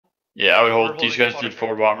Yeah, I would We're hold. These holding guys spot did at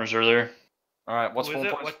 4 bombers earlier. Alright, what's Who is spawn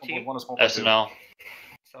it? point? What team? One is spawn point two. SNL.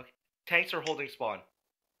 So, tanks are holding spawn.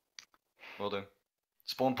 Will do.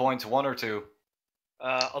 Spawn point 1 or 2?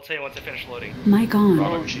 I'll tell you once I finish loading. Mic on.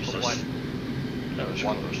 Oh, Jesus. One. That was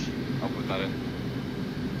 1. close. I'll put that in.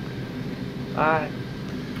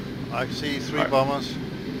 I see 3 Alright. bombers.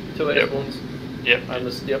 2 Yep. S1s. Yep.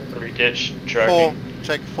 Yep, 3. Ditch. 4. Tracking.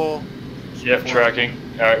 Check 4. Yep, tracking.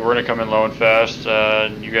 Alright, we're gonna come in low and fast.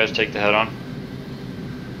 You guys take the head on.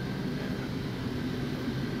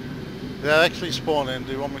 They're actually spawning.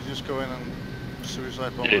 Do you want me to just go in and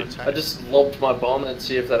suicide bomb Yeah. and attack? I just lobbed my bomb and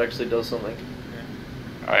see if that actually does something.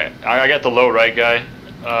 Alright, I got the low right guy.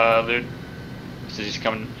 Dude. So he's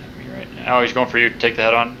coming. Right. Oh, he's going for you. Take the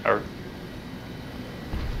head on. Or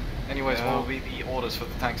Anyways, what will be the orders for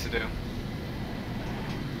the tanks to do?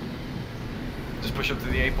 Just push up to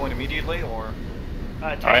the A point immediately, or?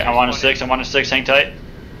 alright, I'm on a 6. I'm on a 6. Hang tight.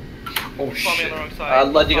 Oh shit.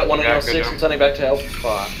 Lad, you got one on Yeah, your good 6, job. I'm turning back to help.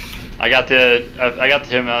 Fuck. I got the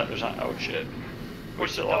him. Oh shit. We Push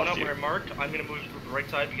the still lost donut you. where I'm marked. I'm gonna move to the right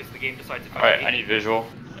side because the game decides if Alright, I need visual.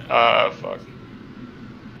 Fuck.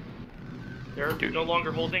 They're Dude. no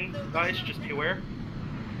longer holding, guys. Just be aware.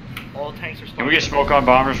 All tanks are. Can we get smoke on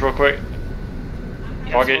bombers real quick?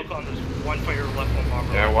 Yeah, Fuck it. smoke on. There's one fighter left, one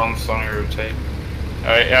bomber. Yeah, one's on your tape.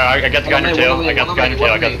 Alright, yeah, I got the guy in your tail. I got the guy in your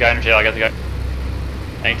tail. I got the guy in your tail. I got the guy.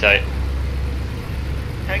 Hang tight.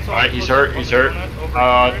 Tanks on Alright, he's close hurt. up He's on the hurt.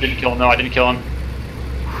 donut, over Didn't kill him. No, I didn't kill him.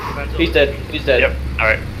 He's dead. He's dead. Yep.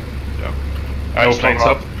 Alright. Alright, No smoke planes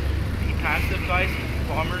off. up. Be passive, guys.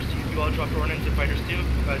 Bombers, you all drop ordnance and fighters too. You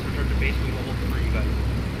guys return to base. We will hold for you guys.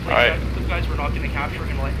 Play Alright. check. Those guys we're not going to capture. We're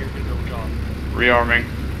going to let you do their job. Rearming.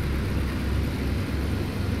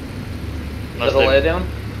 Is that a lay down?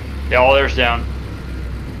 Yeah, all theirs down.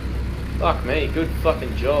 Fuck me, good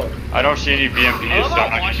fucking job. I don't see any BMPs, so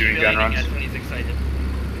I'm not doing gun runs. When he's excited.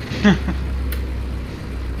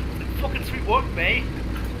 Fucking sweet work, mate.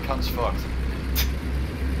 Cunt's fucked.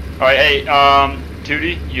 Alright, hey,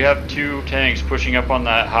 Tootie, you have 2 tanks pushing up on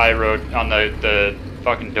that high road, on the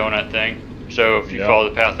fucking donut thing. So if you follow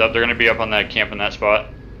the path up, they're gonna be up on that camp in that spot.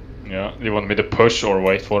 Yeah, you want me to push or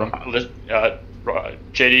wait for them?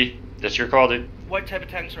 JD, that's your call, dude. What type of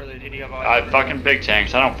tanks are they? Did you have Fucking big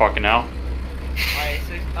tanks, I don't fucking know. Alright,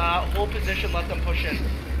 so, hold position, let them push in.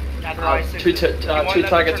 At the Two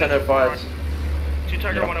Tiger 1005s. 2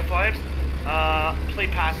 Tiger 105s. Play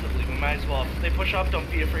passively, we might as well. If they push up, don't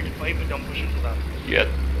be afraid to fight, but don't push into them. You got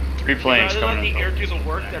 3 planes Rather coming let in. the air do the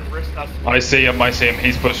work than risk us. I see him,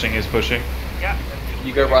 he's pushing, Yeah.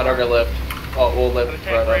 You go right, I'll go left. Oh, or left, I'm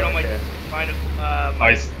gonna right, on my okay. line of,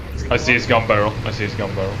 I see his gun barrel, I'm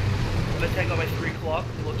gonna tank on my 3 o'clock,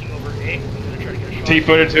 looking over A. I'm gonna try to get a shot.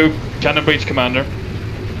 T-32, Cannon Breach Commander.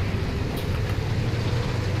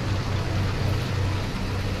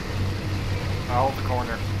 I'll hold the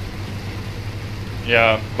corner.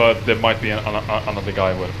 Yeah, but there might be another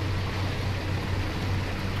guy with him.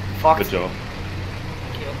 Fucked. Good job.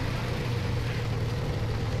 Kill.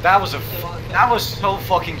 That was so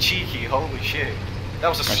fucking cheeky, holy shit. That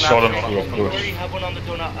was a I snapshot. shot him through a We bush. already have one on the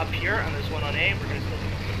donut up here, and there's one on A. We're gonna still.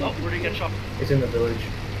 Oh, where do you get shot? It's in the village.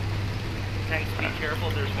 Tanks, be careful.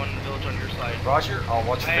 There's one in the village on your side. Roger, I'll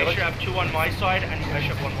watch the I village. actually have 2 on my side, and you guys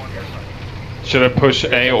should have 1 more on your side. Should I push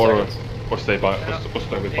A or stay by? Or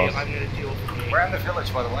stay with A, us? I'm gonna deal with A. We're in the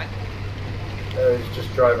village, by the way. He's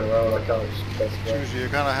just driving around, I can't just Choose, you're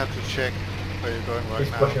gonna have to check where you're going right He's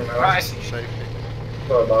now. pushing around. Right. Safety.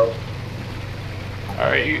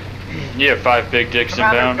 Alright, you have 5 big dicks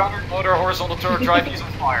Commander, inbound. gunner, motor, horizontal turret, drive, use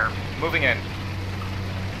on fire. Moving in.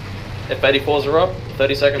 F-84s are up,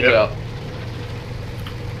 30 seconds Yep. out.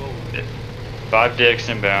 5 dicks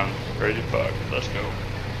inbound. Ready to fuck. Let's go. I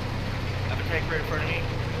have a tank right in front of me.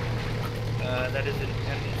 That is an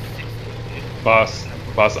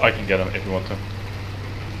M60. Boss, I can get him if you want to.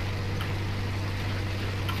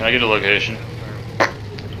 Can I get a location?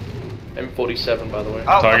 M47, by the way.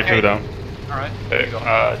 Oh, Target okay. 2 down. Alright, Hey, there you go. 2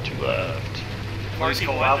 left. Please Marking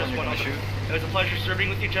call one, out there's when you're one gonna on the- shoot. It was a pleasure serving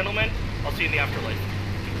with you, gentlemen. I'll see you in the afterlife.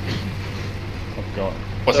 Oh god.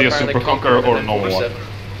 Was he a Super Conqueror or a normal one?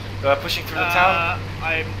 Pushing through the town.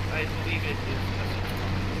 I believe it is.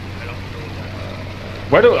 I don't know.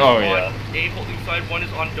 Where do? One's Oh on yeah. A holding side, one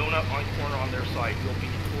is on donut on corner on their side. You'll be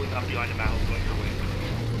pulling up behind a mountain going your way.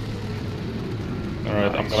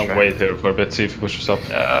 Alright, I'm gonna wait here for a bit, see if he pushes up.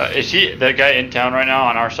 Is he that guy in town right now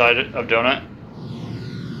on our side of donut?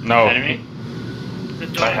 No. Enemy? The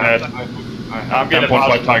I had donut, I'm getting a 10.5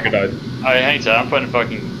 positive. Tiger died. Alright, hang tight. I'm putting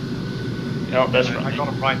fucking. No, that's I right. got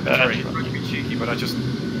him right in the turret. He tried to be cheeky, but I just...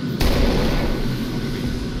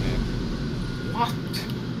 What?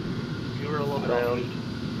 were a little bit Ground.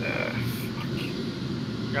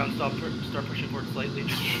 Ground, start pushing forward slightly.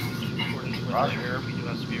 Just according to what's Roger. there. We do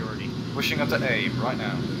have superiority. Pushing up to A right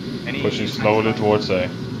now. Any Pushing slowly towards A.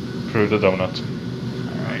 Through the donut.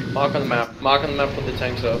 Alright. Mark on the map. Mark on the map with the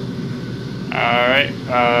tanks up. Alright,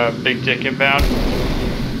 big dick inbound.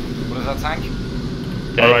 What is that tank?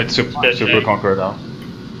 Alright, Dead Super tank. Conqueror down.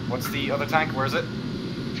 What's the other tank? Where is it?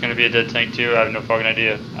 It's gonna be a dead tank too, I have no fucking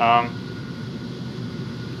idea.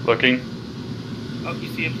 Looking. Oh, you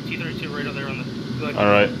see a T-32 right over there on the...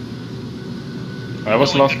 Alright. That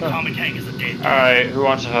was the last guy. Common tank is a dead. Alright, who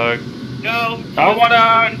wants a hug? No! I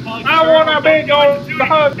wanna be your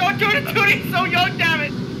hug! Don't do it, Tootie! He's so young, damn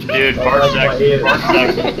it! Dude, Bart sucks. Bart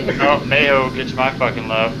sucks. Oh, Mayo gets my fucking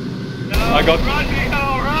love. No, I got- Run,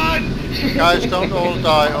 Miho, run! Guys, don't all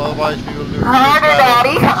die, otherwise we will lose this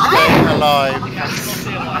battle. Stay alive. Yeah, don't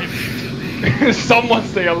stay alive. Someone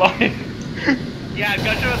stay alive! Yeah,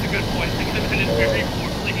 Gundam has a good point. They could have ended very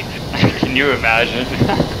poorly. Can you imagine?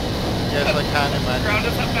 Yes, I can imagine. Ground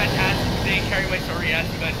us up fantastic. They carry my sorry ass.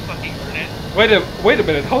 You guys fucking earn it. Wait a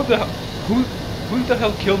minute, who the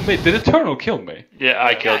hell killed me? Did Eternal kill me? Yeah,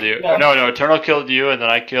 I killed you. Yeah. No, Eternal killed you, and then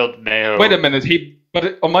I killed Mayo. Wait a minute,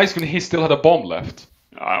 on my screen he still had a bomb left.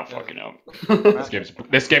 I don't fucking know.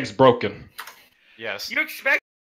 This game's broken. Yes. You expect